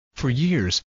For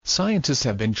years, scientists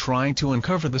have been trying to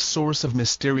uncover the source of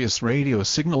mysterious radio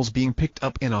signals being picked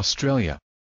up in Australia.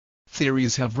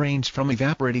 Theories have ranged from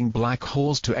evaporating black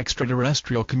holes to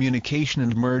extraterrestrial communication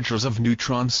and mergers of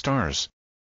neutron stars.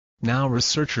 Now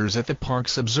researchers at the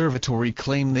Parkes Observatory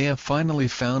claim they have finally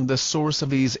found the source of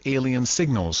these alien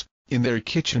signals, in their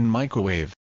kitchen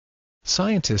microwave.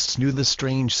 Scientists knew the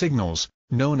strange signals,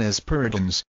 known as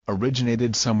perytons,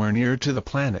 originated somewhere near to the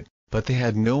planet, but they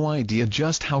had no idea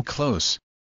just how close.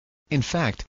 In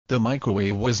fact, the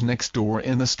microwave was next door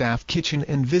in the staff kitchen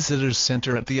and visitors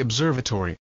center at the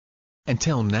observatory.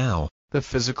 Until now, the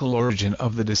physical origin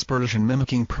of the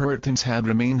dispersion-mimicking perytons had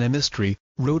remained a mystery,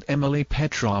 wrote Emily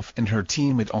Petroff and her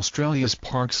team at Australia's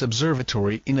Parkes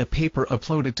Observatory in a paper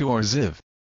uploaded to arXiv.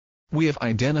 We have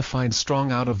identified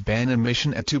strong out-of-band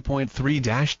emission at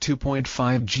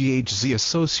 2.3-2.5 GHz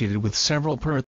associated with several perytons.